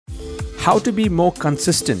how to be more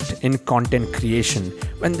consistent in content creation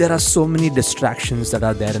when there are so many distractions that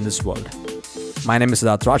are there in this world. My name is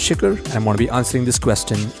Siddharth Rajshekhar, and I'm going to be answering this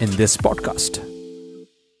question in this podcast.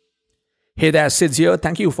 Hey there, Sids here.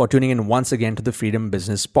 Thank you for tuning in once again to the Freedom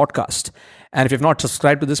Business Podcast. And if you've not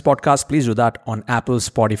subscribed to this podcast, please do that on Apple,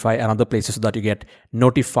 Spotify, and other places so that you get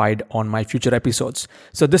notified on my future episodes.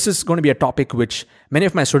 So this is going to be a topic which many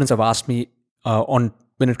of my students have asked me on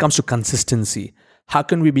when it comes to consistency. How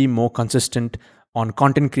can we be more consistent on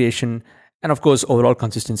content creation and, of course, overall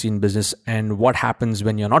consistency in business, and what happens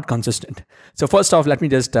when you're not consistent? So first off, let me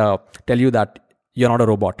just tell you that you're not a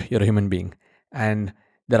robot. You're a human being. And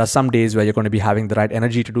there are some days where you're going to be having the right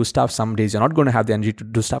energy to do stuff. Some days you're not going to have the energy to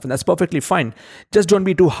do stuff, and that's perfectly fine. Just don't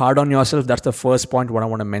be too hard on yourself. That's the first point. What I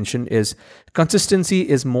want to mention is consistency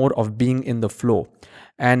is more of being in the flow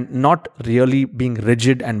and not really being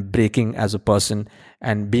rigid and breaking as a person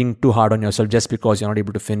and being too hard on yourself just because you're not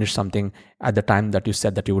able to finish something at the time that you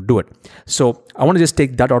said that you would do it. So I want to just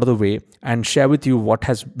take that out of the way and share with you what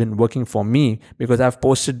has been working for me, because I've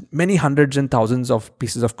posted many hundreds and thousands of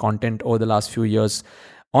pieces of content over the last few years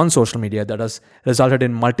on social media that has resulted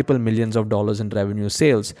in multiple millions of dollars in revenue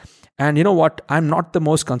sales. And you know what? I'm not the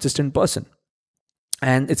most consistent person,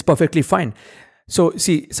 and it's perfectly fine. So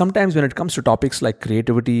see, sometimes when it comes to topics like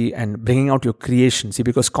creativity and bringing out your creation,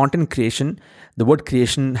 because content creation, the word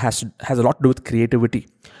creation has a lot to do with creativity.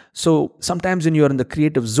 So sometimes when you're in the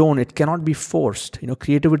creative zone, it cannot be forced.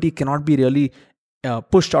 Creativity cannot be really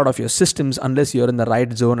pushed out of your systems unless you're in the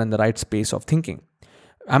right zone and the right space of thinking.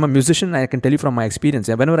 I'm a musician, and I can tell you from my experience,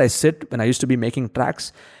 and whenever when I used to be making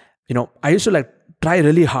tracks, I used to try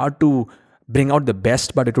really hard to bring out the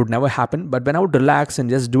best, but it would never happen. But when I would relax and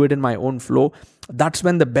just do it in my own flow, that's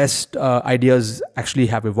when the best ideas actually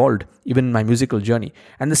have evolved, even in my musical journey.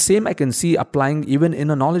 And the same I can see applying even in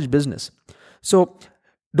a knowledge business. So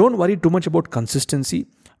don't worry too much about consistency,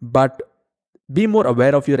 but be more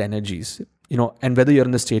aware of your energies, and whether you're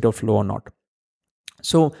in the state of flow or not.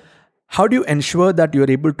 So how do you ensure that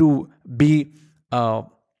you're able to be,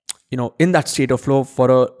 in that state of flow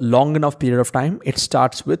for a long enough period of time? It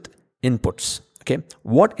starts with inputs. Okay,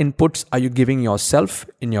 what inputs are you giving yourself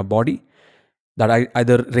in your body that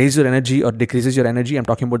either raise your energy or decreases your energy? I'm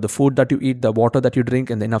talking about the food that you eat, the water that you drink,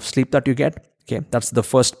 and the enough sleep that you get. Okay, that's the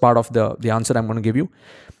first part of the answer I'm going to give you.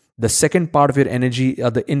 The second part of your energy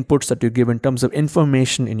are the inputs that you give in terms of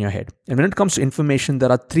information in your head. And when it comes to information,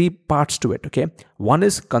 there are three parts to it, okay? One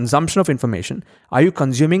is consumption of information. Are you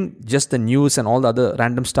consuming just the news and all the other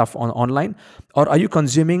random stuff online? Or are you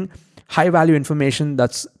consuming high-value information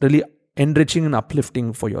that's really enriching and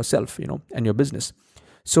uplifting for yourself, and your business?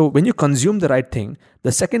 So when you consume the right thing,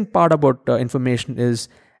 the second part about information is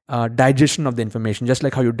digestion of the information, just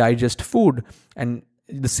like how you digest food. And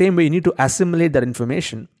the same way, you need to assimilate that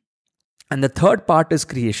information. And the third part is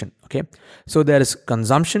creation, okay? So there is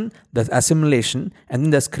consumption, there's assimilation, and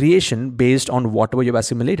then there's creation based on whatever you've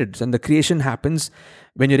assimilated. And the creation happens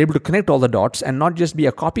when you're able to connect all the dots and not just be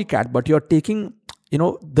a copycat, but you're taking,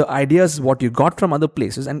 the ideas, what you got from other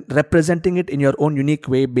places, and representing it in your own unique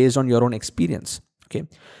way based on your own experience, okay?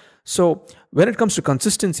 So when it comes to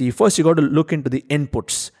consistency, first you got to look into the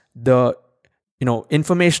inputs, the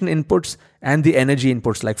information inputs and the energy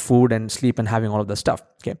inputs like food and sleep and having all of the stuff,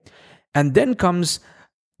 okay? And then comes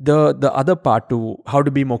the other part to how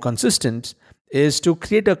to be more consistent is to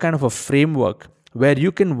create a kind of a framework where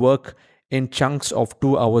you can work in chunks of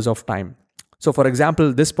 2 hours of time. So for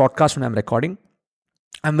example, this podcast, when I'm recording,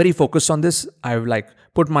 I'm very focused on this. I've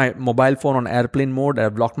put my mobile phone on airplane mode.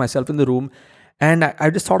 I've locked myself in the room. And I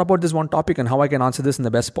just thought about this one topic and how I can answer this in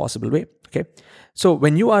the best possible way. Okay. So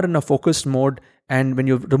when you are in a focused mode and when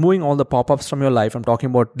you're removing all the pop-ups from your life, I'm talking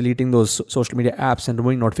about deleting those social media apps and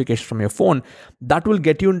removing notifications from your phone, that will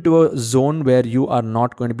get you into a zone where you are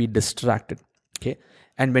not going to be distracted. Okay.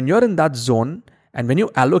 And when you're in that zone and when you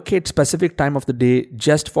allocate specific time of the day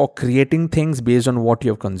just for creating things based on what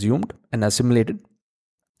you have consumed and assimilated,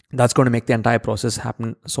 that's going to make the entire process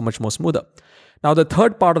happen so much more smoother. Now, the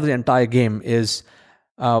third part of the entire game is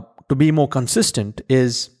to be more consistent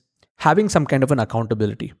is having some kind of an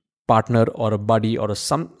accountability partner or a buddy or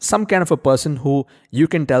some kind of a person who you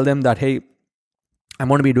can tell them that, hey, I'm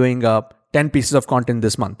going to be doing 10 pieces of content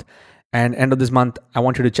this month. And end of this month, I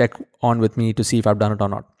want you to check on with me to see if I've done it or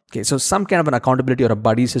not. Okay, so some kind of an accountability or a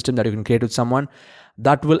buddy system that you can create with someone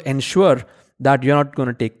that will ensure that you're not going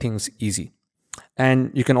to take things easy.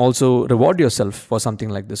 And you can also reward yourself for something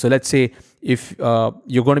like this. So let's say if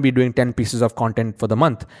you're going to be doing 10 pieces of content for the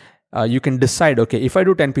month, you can decide, okay, if I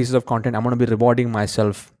do 10 pieces of content, I'm going to be rewarding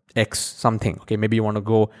myself X something. Okay, maybe you want to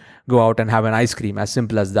go out and have an ice cream, as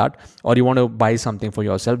simple as that, or you want to buy something for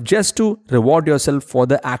yourself just to reward yourself for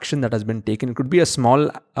the action that has been taken. It could be a small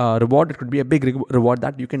reward, it could be a big reward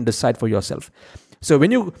that you can decide for yourself. So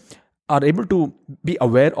when you are able to be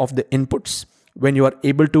aware of the inputs, when you are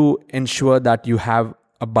able to ensure that you have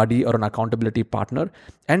a buddy or an accountability partner,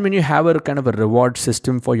 and when you have a kind of a reward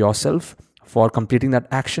system for yourself for completing that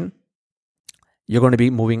action, you're going to be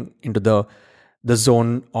moving into the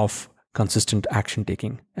zone of consistent action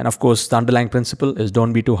taking. And of course, the underlying principle is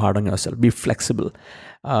don't be too hard on yourself. Be flexible.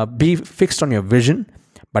 Be fixed on your vision,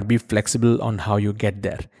 but be flexible on how you get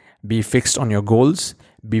there. Be fixed on your goals.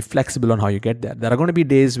 Be flexible on how you get there. There are going to be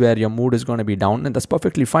days where your mood is going to be down, and that's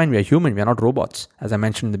perfectly fine. We are human. We are not robots, as I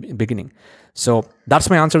mentioned in the beginning. So that's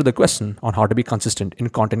my answer to the question on how to be consistent in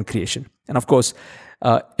content creation. And of course,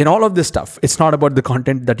 in all of this stuff, it's not about the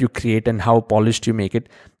content that you create and how polished you make it.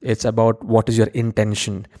 It's about what is your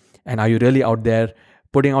intention, and are you really out there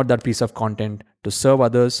putting out that piece of content to serve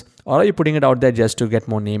others, or are you putting it out there just to get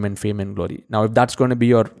more name and fame and glory? Now, if that's going to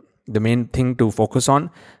be the main thing to focus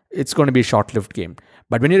on, it's going to be a short-lived game.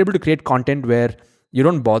 But when you're able to create content where you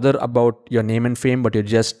don't bother about your name and fame, but you're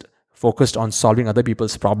just focused on solving other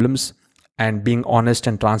people's problems and being honest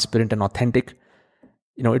and transparent and authentic,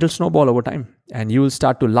 it'll snowball over time, and you will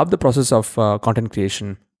start to love the process of content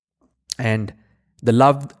creation, and the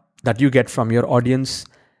love that you get from your audience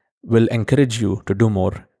will encourage you to do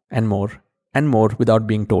more and more and more without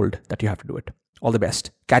being told that you have to do it. All the best.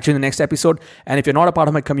 Catch you in the next episode. And if you're not a part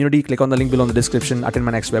of my community, click on the link below in the description, attend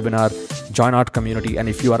my next webinar, join our community. And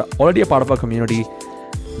if you are already a part of our community,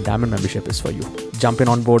 Diamond Membership is for you. Jump in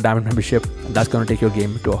on board Diamond Membership, and that's going to take your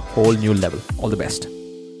game to a whole new level. All the best.